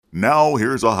Now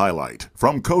here's a highlight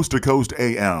from Coast to Coast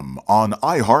AM on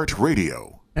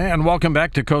iHeartRadio. And welcome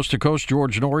back to Coast.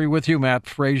 George Norrie with you. Matt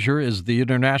Fraser is the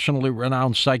internationally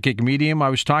renowned psychic medium I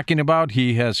was talking about.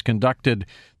 He has conducted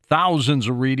thousands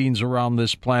of readings around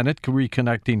this planet,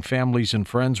 reconnecting families and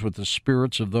friends with the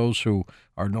spirits of those who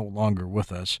are no longer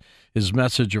with us. His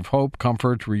message of hope,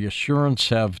 comfort, reassurance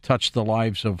have touched the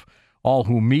lives of all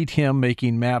who meet him,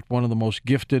 making Matt one of the most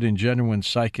gifted and genuine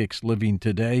psychics living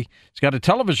today. He's got a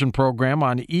television program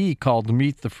on E! Called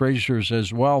Meet the Frasers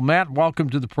as well. Matt, welcome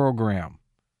to the program.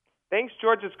 Thanks,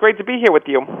 George. It's great to be here with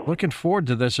you. Looking forward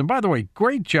to this. And by the way,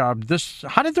 great job.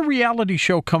 How did the reality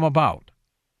show come about?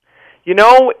 You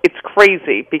know, it's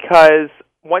crazy because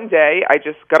one day I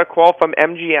just got a call from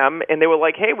MGM, and they were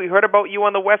like, hey, we heard about you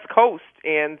on the West Coast,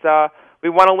 and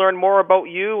we want to learn more about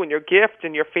you and your gift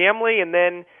and your family. And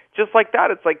then just like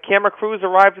that, it's like camera crews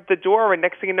arrived at the door, and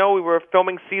next thing you know, we were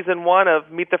filming season 1 of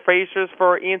Meet the Frasers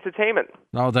for E! Entertainment.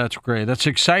 Oh, that's great. That's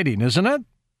exciting, isn't it?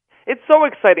 It's so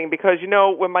exciting because, you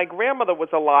know, when my grandmother was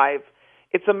alive,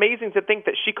 it's amazing to think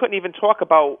that she couldn't even talk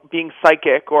about being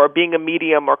psychic or being a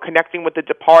medium or connecting with the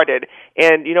departed.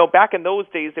 And, you know, back in those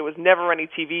days, there was never any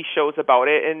TV shows about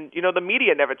it, and, you know, the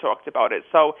media never talked about it.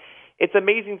 So it's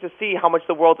amazing to see how much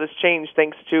the world has changed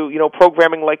thanks to, you know,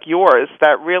 programming like yours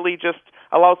that really just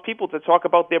allows people to talk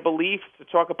about their beliefs, to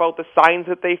talk about the signs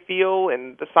that they feel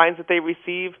and the signs that they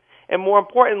receive. And more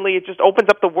importantly, it just opens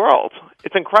up the world.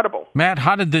 It's incredible. Matt,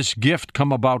 how did this gift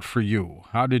come about for you?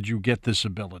 How did you get this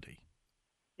ability?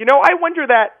 You know, I wonder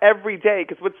that every day,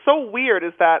 because what's so weird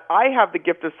is that I have the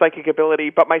gift of psychic ability,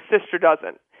 but my sister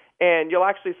doesn't. And you'll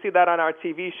actually see that on our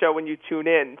TV show when you tune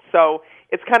in. So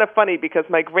it's kind of funny because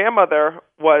my grandmother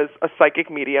was a psychic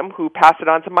medium who passed it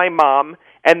on to my mom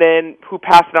and then who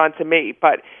passed it on to me.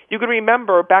 But you can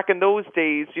remember back in those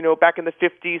days, you know, back in the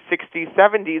 50s, 60s,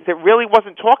 70s, it really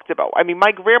wasn't talked about. I mean,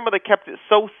 my grandmother kept it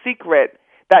so secret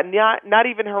that not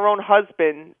even her own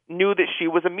husband knew that she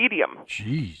was a medium.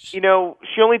 Jeez. You know,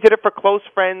 she only did it for close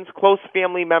friends, close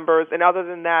family members, and other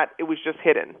than that, it was just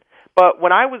hidden. But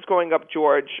when I was growing up,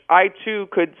 George, I too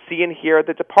could see and hear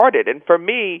the departed. And for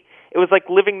me, it was like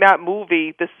living that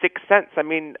movie, The Sixth Sense. I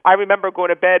mean, I remember going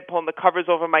to bed, pulling the covers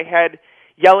over my head,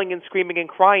 yelling and screaming and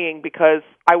crying because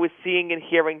I was seeing and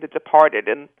hearing the departed.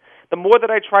 And the more that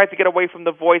I tried to get away from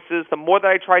the voices, the more that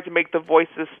I tried to make the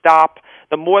voices stop,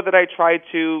 the more that I tried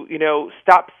to, you know,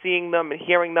 stop seeing them and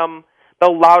hearing them, the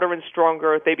louder and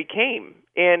stronger they became.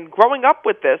 And growing up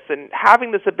with this and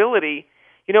having this ability,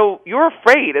 you know, you're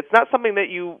afraid. It's not something that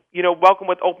you welcome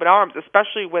with open arms,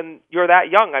 especially when you're that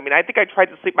young. I mean, I think I tried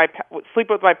to sleep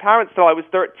with my parents till I was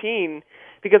 13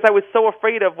 because I was so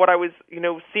afraid of what I was, you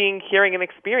know, seeing, hearing, and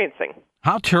experiencing.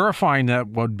 How terrifying that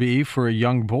would be for a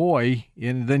young boy,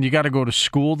 and then you got to go to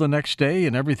school the next day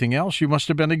and everything else. You must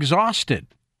have been exhausted.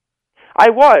 I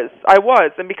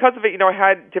was, and because of it, you know, I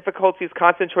had difficulties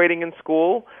concentrating in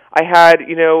school. I had,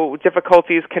 you know,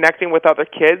 difficulties connecting with other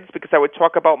kids because I would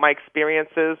talk about my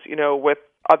experiences, you know, with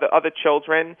other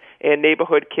children and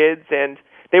neighborhood kids, and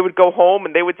they would go home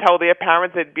and they would tell their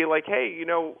parents. They'd be like, "Hey, you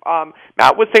know,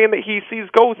 Matt was saying that he sees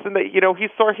ghosts and that, you know, he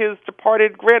saw his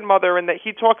departed grandmother and that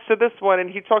he talks to this one and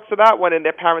he talks to that one," and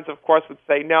their parents, of course, would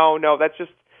say, "No, that's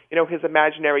just, you know, his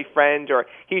imaginary friend, or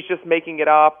he's just making it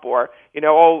up, or, you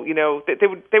know, oh, you know,"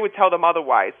 they would tell them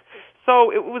otherwise.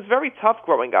 So it was very tough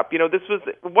growing up. You know,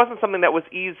 it wasn't something that was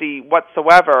easy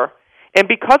whatsoever. And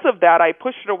because of that, I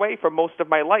pushed it away for most of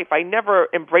my life. I never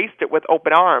embraced it with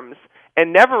open arms,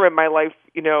 and never in my life,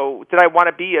 you know, did I want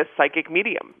to be a psychic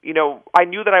medium. You know, I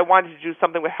knew that I wanted to do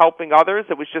something with helping others.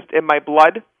 It was just in my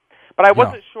blood, but I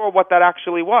wasn't sure what that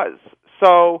actually was.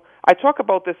 So I talk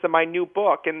about this in my new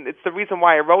book, and it's the reason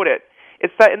why I wrote it.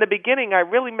 It's that in the beginning, I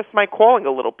really missed my calling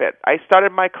a little bit. I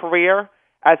started my career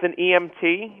as an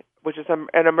EMT, which is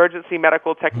an emergency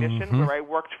medical technician, where I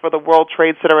worked for the World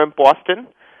Trade Center in Boston.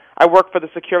 I worked for the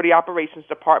Security Operations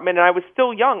Department, and I was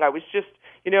still young. I was just,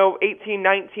 you know, 18,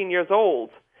 19 years old.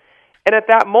 And at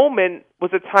that moment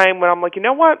was a time when I'm like, you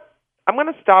know what? I'm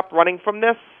going to stop running from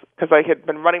this, because I had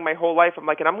been running my whole life. I'm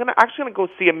like, and I'm actually going to go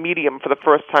see a medium for the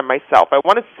first time myself. I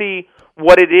want to see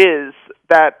what it is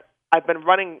that I've been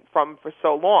running from for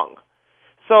so long.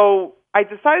 So I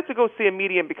decided to go see a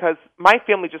medium because my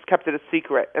family just kept it a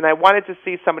secret, and I wanted to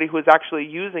see somebody who was actually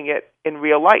using it in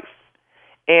real life.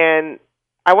 And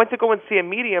I went to go and see a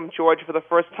medium, George, for the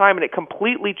first time, and it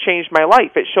completely changed my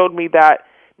life. It showed me that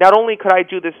not only could I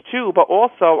do this too, but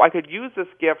also I could use this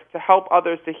gift to help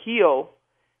others to heal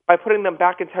by putting them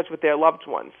back in touch with their loved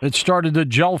ones. It started to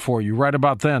gel for you right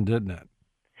about then, didn't it?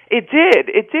 It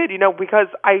did, you know, because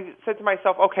I said to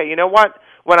myself, okay, you know what?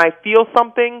 When I feel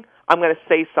something, I'm going to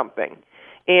say something.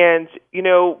 And,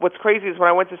 what's crazy is when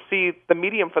I went to see the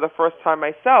medium for the first time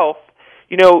myself,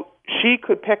 she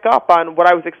could pick up on what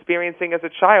I was experiencing as a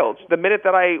child. The minute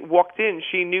that I walked in,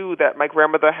 she knew that my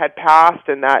grandmother had passed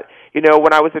and that,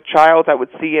 when I was a child, I would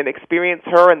see and experience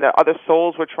her and that other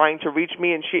souls were trying to reach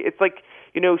me. And it's like,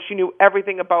 she knew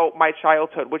everything about my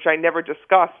childhood, which I never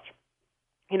discussed,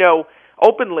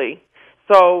 openly.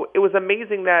 So it was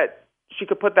amazing that she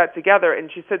could put that together.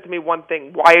 And she said to me one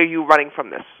thing: why are you running from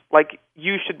this? Like,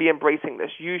 you should be embracing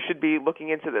this. You should be looking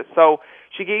into this. So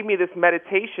she gave me this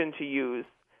meditation to use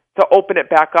to open it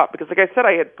back up, because like I said,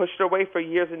 I had pushed it away for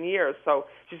years and years. So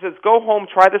she says, go home,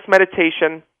 try this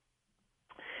meditation.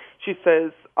 She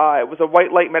says, it was a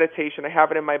white light meditation. I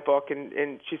have it in my book.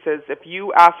 And she says, if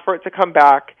you ask for it to come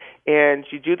back and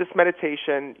you do this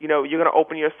meditation, you're going to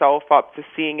open yourself up to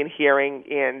seeing and hearing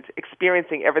and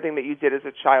experiencing everything that you did as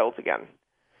a child again.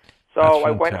 So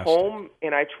I went home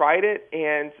and I tried it,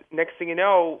 and next thing you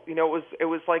know, it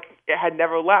was like it had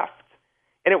never left.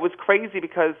 And it was crazy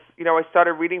because, I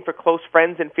started reading for close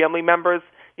friends and family members,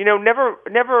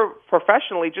 never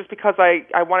professionally, just because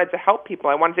I wanted to help people.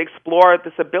 I wanted to explore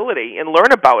this ability and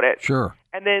learn about it. Sure.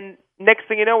 And then next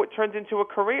thing you know, it turned into a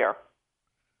career.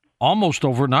 Almost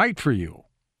overnight for you.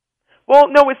 Well,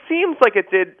 no, it seems like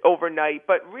it did overnight,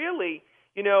 but really,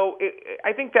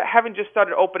 I think that heaven just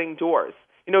started opening doors.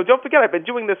 Don't forget, I've been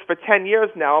doing this for 10 years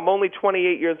now. I'm only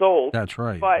 28 years old. That's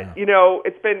right. But,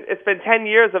 it's been 10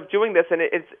 years of doing this, and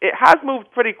it has moved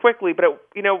pretty quickly, but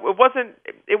it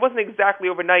wasn't exactly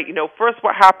overnight. First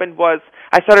what happened was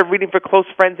I started reading for close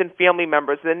friends and family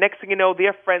members, and the next thing you know,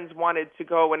 their friends wanted to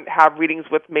go and have readings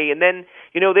with me, and then,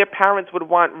 their parents would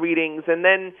want readings, and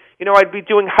then, I'd be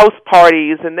doing house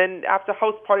parties, and then after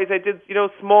house parties I did,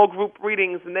 small group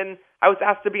readings, and then I was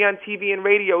asked to be on TV and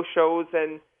radio shows,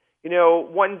 and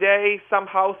one day,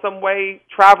 somehow, some way,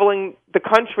 traveling the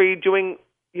country, doing,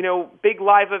 big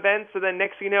live events, and then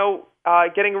next thing you know,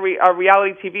 getting a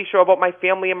reality TV show about my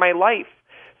family and my life.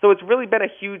 So it's really been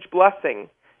a huge blessing,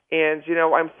 and,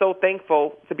 I'm so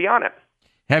thankful to be on it.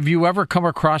 Have you ever come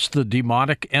across the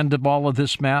demonic end of all of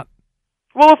this, Matt?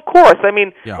 Well, of course. I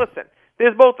mean, Listen,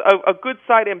 there's both a good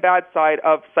side and bad side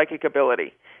of psychic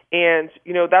ability. And,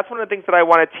 that's one of the things that I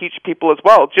want to teach people as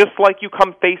well. Just like you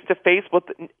come face-to-face with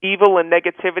evil and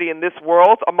negativity in this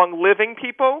world among living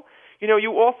people,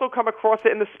 you also come across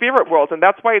it in the spirit world. And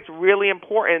that's why it's really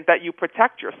important that you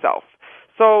protect yourself.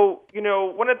 So,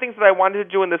 one of the things that I wanted to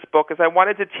do in this book is I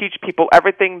wanted to teach people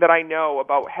everything that I know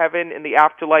about heaven and the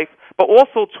afterlife, but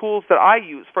also tools that I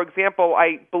use. For example,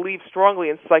 I believe strongly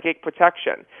in psychic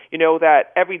protection.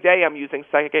 That every day I'm using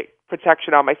psychic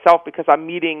protection on myself because I'm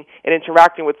meeting and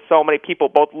interacting with so many people,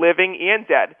 both living and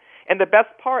dead. And the best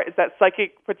part is that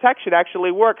psychic protection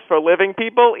actually works for living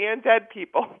people and dead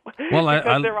people. Well,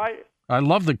 I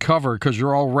love the cover because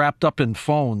you're all wrapped up in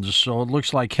phones, so it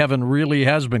looks like heaven really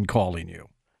has been calling you.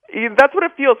 That's what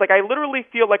it feels like. I literally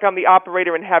feel like I'm the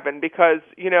operator in heaven because,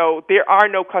 there are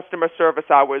no customer service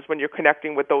hours when you're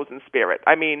connecting with those in spirit.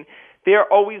 I mean, they're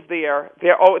always there.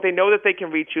 They know that they can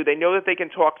reach you. They know that they can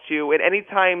talk to you. And any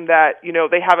time that,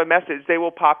 they have a message, they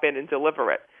will pop in and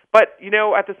deliver it. But,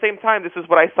 at the same time, this is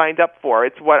what I signed up for.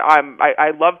 It's what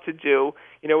I love to do.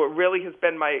 It really has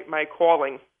been my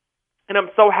calling. And I'm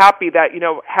so happy that,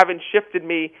 heaven shifted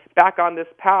me back on this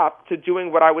path to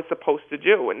doing what I was supposed to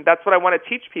do. And that's what I want to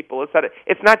teach people, is that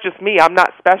it's not just me. I'm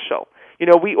not special.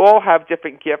 We all have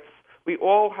different gifts. We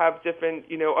all have different,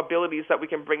 abilities that we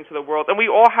can bring to the world. And we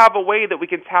all have a way that we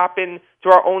can tap into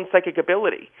our own psychic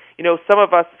ability. Some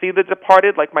of us see the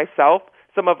departed, like myself.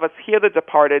 Some of us hear the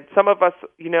departed. Some of us,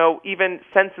 even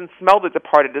sense and smell the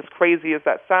departed, as crazy as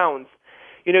that sounds.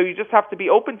 You just have to be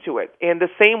open to it. And the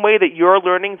same way that you're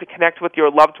learning to connect with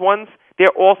your loved ones, they're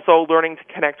also learning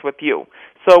to connect with you.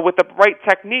 So with the right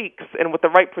techniques and with the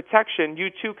right protection, you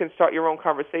too can start your own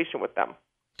conversation with them.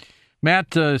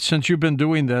 Matt, since you've been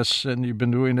doing this, and you've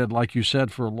been doing it, like you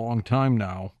said, for a long time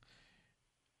now,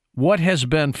 what has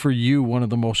been for you one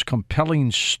of the most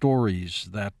compelling stories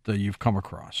that you've come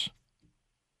across?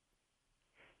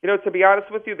 To be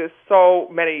honest with you, there's so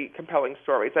many compelling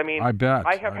stories. I mean, I bet.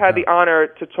 I have had the honor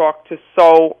to talk to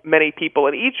so many people,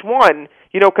 and each one,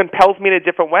 compels me in a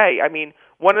different way. I mean,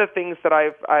 one of the things that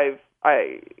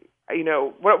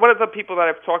one of the people that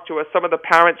I've talked to are some of the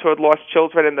parents who had lost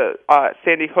children in the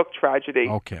Sandy Hook tragedy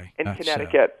in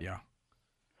Connecticut. Yeah.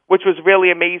 Which was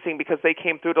really amazing because they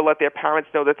came through to let their parents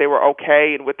know that they were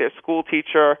okay, and with their school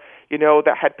teacher,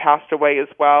 that had passed away as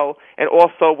well, and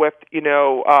also with,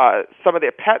 some of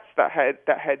their pets that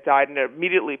had died, and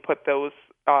immediately put those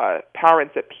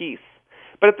parents at peace.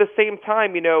 But at the same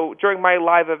time, during my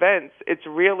live events, it's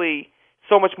really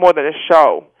so much more than a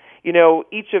show.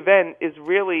 each event is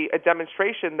really a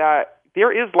demonstration that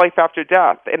there is life after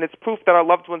death, and it's proof that our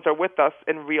loved ones are with us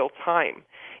in real time.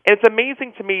 And it's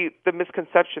amazing to me, the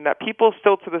misconception that people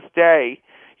still to this day,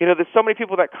 there's so many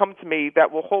people that come to me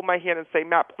that will hold my hand and say,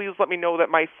 Matt, please let me know that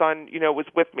my son, was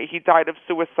with me. He died of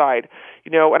suicide,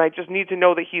 and I just need to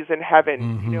know that he's in heaven,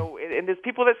 and there's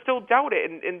people that still doubt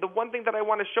it. And the one thing that I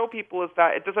want to show people is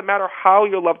that it doesn't matter how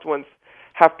your loved ones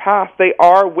have passed, they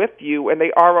are with you and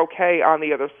they are okay on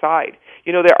the other side.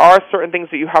 There are certain things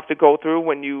that you have to go through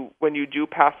when you do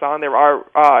pass on. There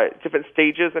are different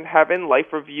stages in heaven, life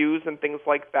reviews and things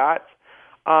like that.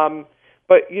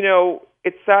 But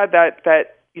it's sad that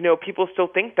people still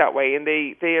think that way, and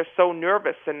they are so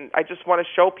nervous. And I just want to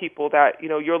show people that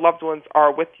your loved ones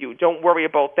are with you. Don't worry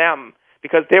about them,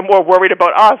 because they're more worried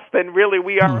about us than really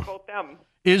we are about them.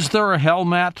 Is there a hell,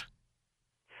 Matt?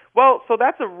 Well, so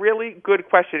that's a really good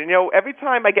question. Every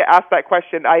time I get asked that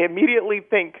question, I immediately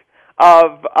think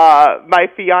of my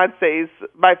fiance's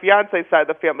side of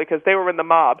the family, because they were in the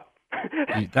mob.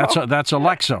 That's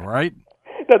Alexa, right?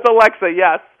 That's Alexa,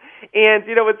 yes. And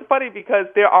it's funny because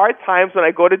there are times when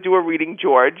I go to do a reading,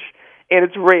 George, and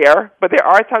it's rare, but there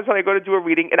are times when I go to do a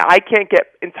reading and I can't get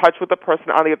in touch with the person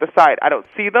on the other side. I don't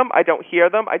see them, I don't hear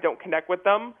them, I don't connect with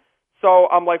them. So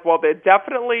I'm like, well, they're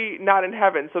definitely not in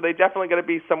heaven, so they're definitely going to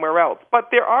be somewhere else. But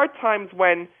there are times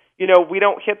when, we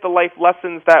don't hit the life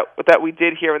lessons that we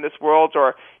did here in this world,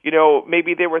 or,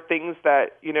 maybe there were things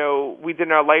that, we did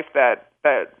in our life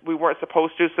that we weren't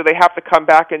supposed to, so they have to come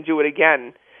back and do it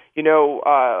again,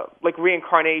 like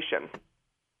reincarnation.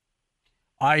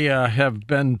 I have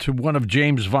been to one of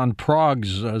James Van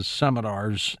Prague's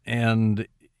seminars, and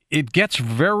it gets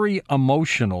very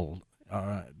emotional.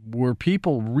 Where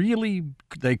people really,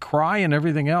 they cry and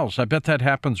everything else. I bet that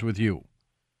happens with you.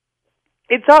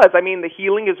 It does. I mean, the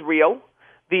healing is real.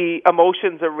 The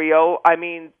emotions are real. I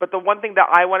mean, but the one thing that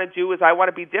I want to do is I want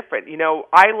to be different.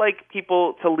 I like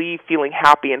people to leave feeling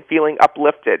happy and feeling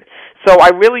uplifted. So I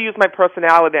really use my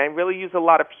personality. I really use a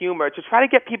lot of humor to try to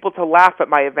get people to laugh at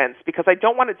my events, because I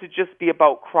don't want it to just be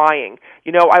about crying.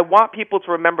 I want people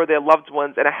to remember their loved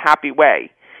ones in a happy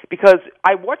way. Because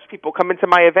I watch people come into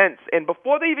my events, and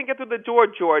before they even get through the door,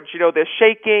 George, they're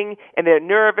shaking, and they're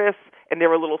nervous, and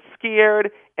they're a little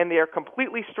scared, and they're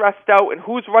completely stressed out, and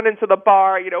who's running to the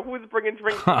bar, who's bringing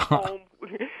drinks home,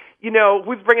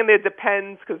 who's bringing their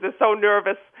Depends because they're so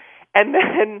nervous. And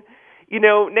then,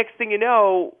 next thing you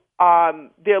know,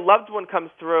 their loved one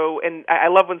comes through, and I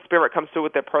love when spirit comes through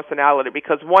with their personality,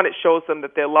 because, one, it shows them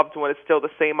that their loved one is still the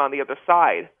same on the other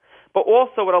side. But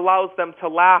also it allows them to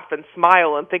laugh and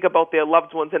smile and think about their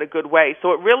loved ones in a good way.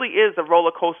 So it really is a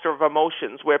roller coaster of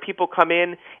emotions, where people come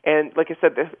in and, like I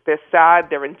said, they're sad,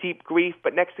 they're in deep grief,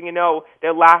 but next thing you know,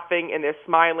 they're laughing and they're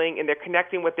smiling and they're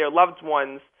connecting with their loved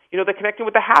ones. They're connecting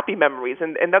with the happy memories.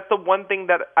 And that's the one thing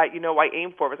that I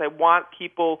aim for, is I want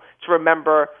people to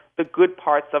remember the good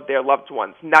parts of their loved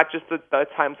ones, not just the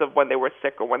times of when they were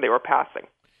sick or when they were passing.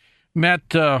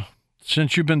 Matt,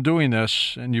 since you've been doing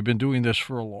this, and you've been doing this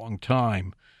for a long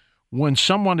time, when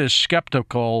someone is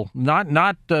skeptical, not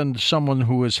someone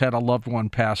who has had a loved one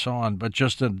pass on, but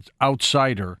just an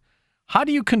outsider, how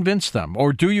do you convince them,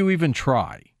 or do you even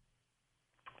try?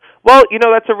 Well,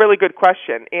 that's a really good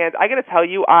question. And I got to tell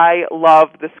you, I love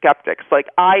the skeptics.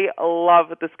 I love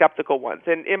the skeptical ones.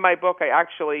 And in my book, I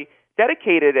actually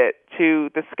dedicated it to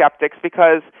the skeptics,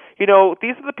 because, these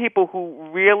are the people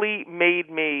who really made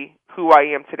me who I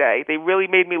am today. They really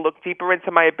made me look deeper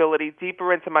into my ability,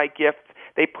 deeper into my gifts.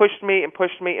 They pushed me and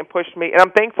pushed me and pushed me, and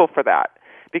I'm thankful for that,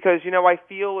 because, I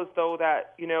feel as though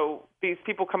that, these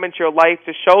people come into your life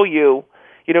to show you,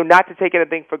 not to take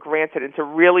anything for granted and to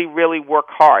really, really work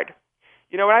hard.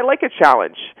 And I like a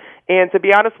challenge. And to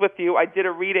be honest with you, I did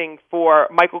a reading for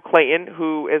Michael Clayton,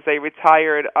 who is a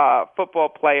retired football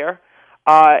player.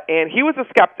 And he was a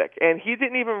skeptic, and he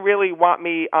didn't even really want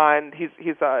me on.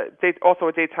 He's also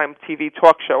a daytime TV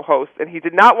talk show host, and he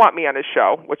did not want me on his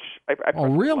show. Which I oh,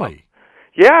 really?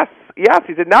 Love. Yes,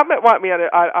 he did not want me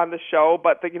on the show,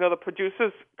 but the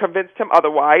producers convinced him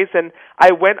otherwise, and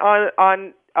I went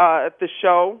on the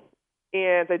show,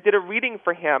 and I did a reading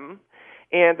for him,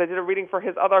 and I did a reading for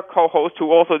his other co-host,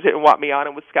 who also didn't want me on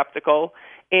and was skeptical,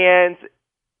 and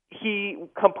he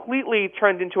completely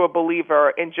turned into a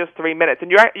believer in just 3 minutes.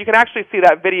 And you can actually see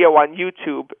that video on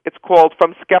YouTube. It's called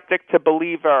From Skeptic to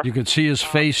Believer. You could see his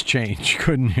face change,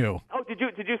 couldn't you? Oh, did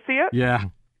you see it? Yeah.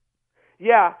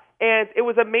 Yeah, and it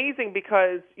was amazing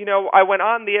because, I went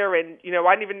on there and,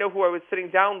 I didn't even know who I was sitting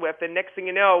down with. And next thing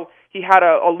you know, he had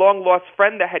a long-lost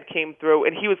friend that had came through,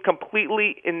 and he was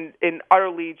completely and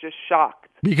utterly just shocked.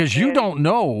 Because you don't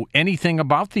know anything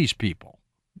about these people.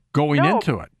 going No.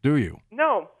 into it, do you?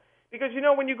 No, because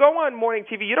when you go on morning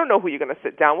TV, you don't know who you're going to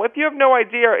sit down with. You have no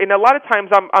idea, and a lot of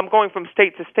times I'm going from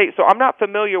state to state, so I'm not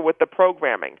familiar with the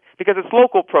programming because it's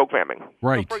local programming.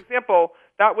 Right. So, for example,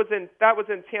 that was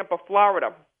in Tampa,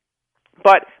 Florida.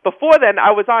 But before then,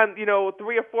 I was on 3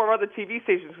 or 4 other TV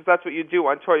stations because that's what you do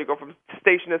on tour. You go from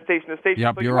station to station to station.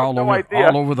 Yep, so you're you have all no over idea.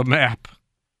 all over the map.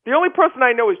 The only person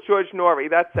I know is George Norrie.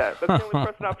 That's it. That's the only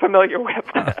person I'm familiar with.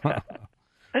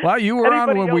 Well, you were on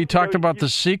Anybody when we else, talked about the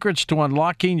secrets to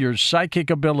unlocking your psychic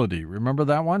ability. Remember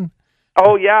that one?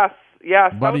 Oh, yes.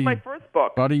 That About was my first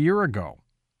book. About a year ago.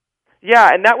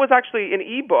 Yeah, and that was actually an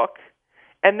ebook.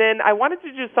 And then I wanted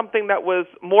to do something that was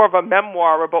more of a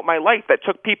memoir about my life that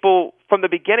took people from the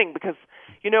beginning because,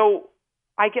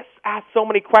 I get asked so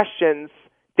many questions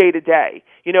day to day.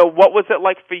 What was it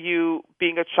like for you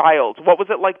being a child? What was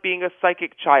it like being a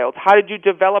psychic child? How did you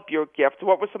develop your gift?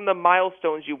 What were some of the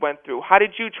milestones you went through? How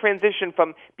did you transition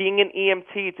from being an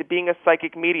EMT to being a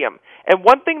psychic medium? And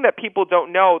one thing that people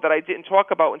don't know that I didn't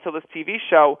talk about until this TV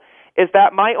show is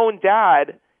that my own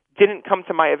dad didn't come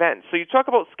to my events. So you talk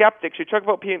about skeptics, you talk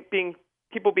about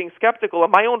people being skeptical,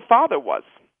 and my own father was.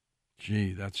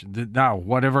 Gee, now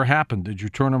whatever happened? Did you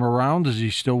turn him around? Is he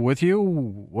still with you?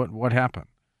 What happened?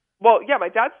 Well, yeah, my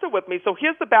dad's still with me. So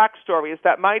here's the backstory: is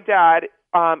that my dad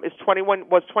was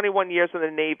 21 years in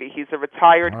the Navy. He's a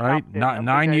retired. All right, captain.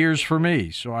 9 years for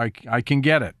me, so I can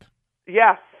get it.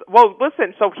 Yes. Well,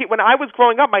 listen. So when I was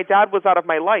growing up, my dad was out of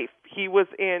my life. He was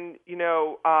in, he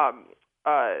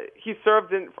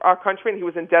served in our country, and he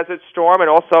was in Desert Storm and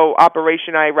also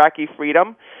Operation Iraqi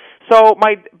Freedom. So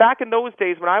back in those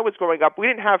days when I was growing up, we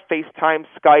didn't have FaceTime,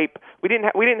 Skype. We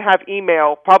didn't have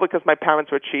email, probably because my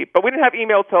parents were cheap. But we didn't have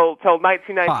email till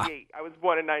 1998. I was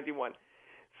born in 91.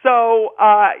 So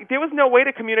there was no way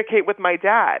to communicate with my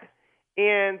dad.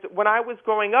 And when I was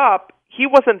growing up, he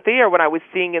wasn't there when I was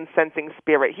seeing and sensing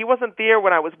spirit. He wasn't there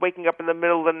when I was waking up in the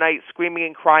middle of the night screaming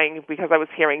and crying because I was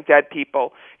hearing dead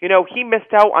people. He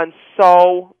missed out on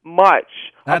so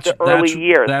much of the early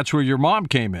years. That's where your mom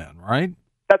came in, right?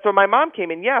 That's where my mom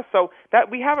came in, yeah. So that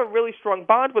we have a really strong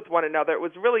bond with one another. It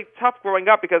was really tough growing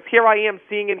up because here I am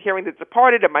seeing and hearing the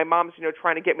departed, and my mom's,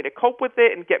 trying to get me to cope with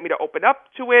it and get me to open up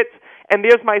to it. And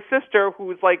there's my sister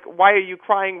who's like, "Why are you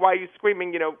crying? Why are you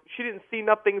screaming?" She didn't see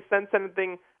nothing, sense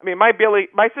anything. I mean, my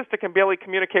sister can barely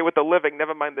communicate with the living,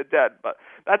 never mind the dead. But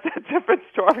that's a different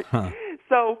story. Huh.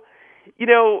 So.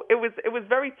 It was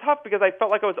very tough because I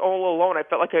felt like I was all alone. I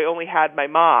felt like I only had my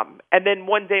mom. And then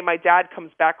one day my dad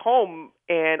comes back home,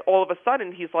 and all of a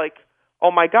sudden he's like, "Oh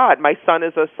my God, my son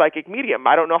is a psychic medium.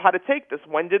 I don't know how to take this.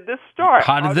 When did this start?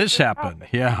 How did this happen?"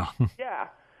 Yeah. Yeah.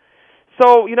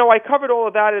 So, I covered all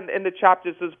of that in the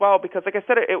chapters as well because, like I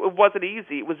said, it wasn't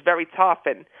easy. It was very tough.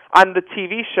 And on the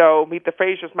TV show, Meet the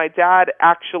Frasers, my dad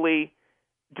actually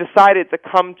decided to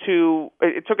come to,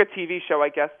 it took a TV show, I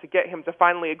guess, to get him to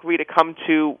finally agree to come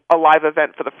to a live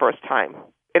event for the first time.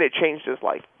 And it changed his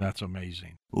life. That's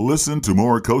amazing. Listen to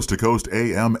more Coast to Coast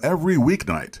AM every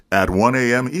weeknight at 1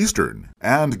 a.m. Eastern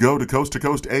and go to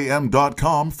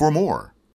coasttocoastam.com for more.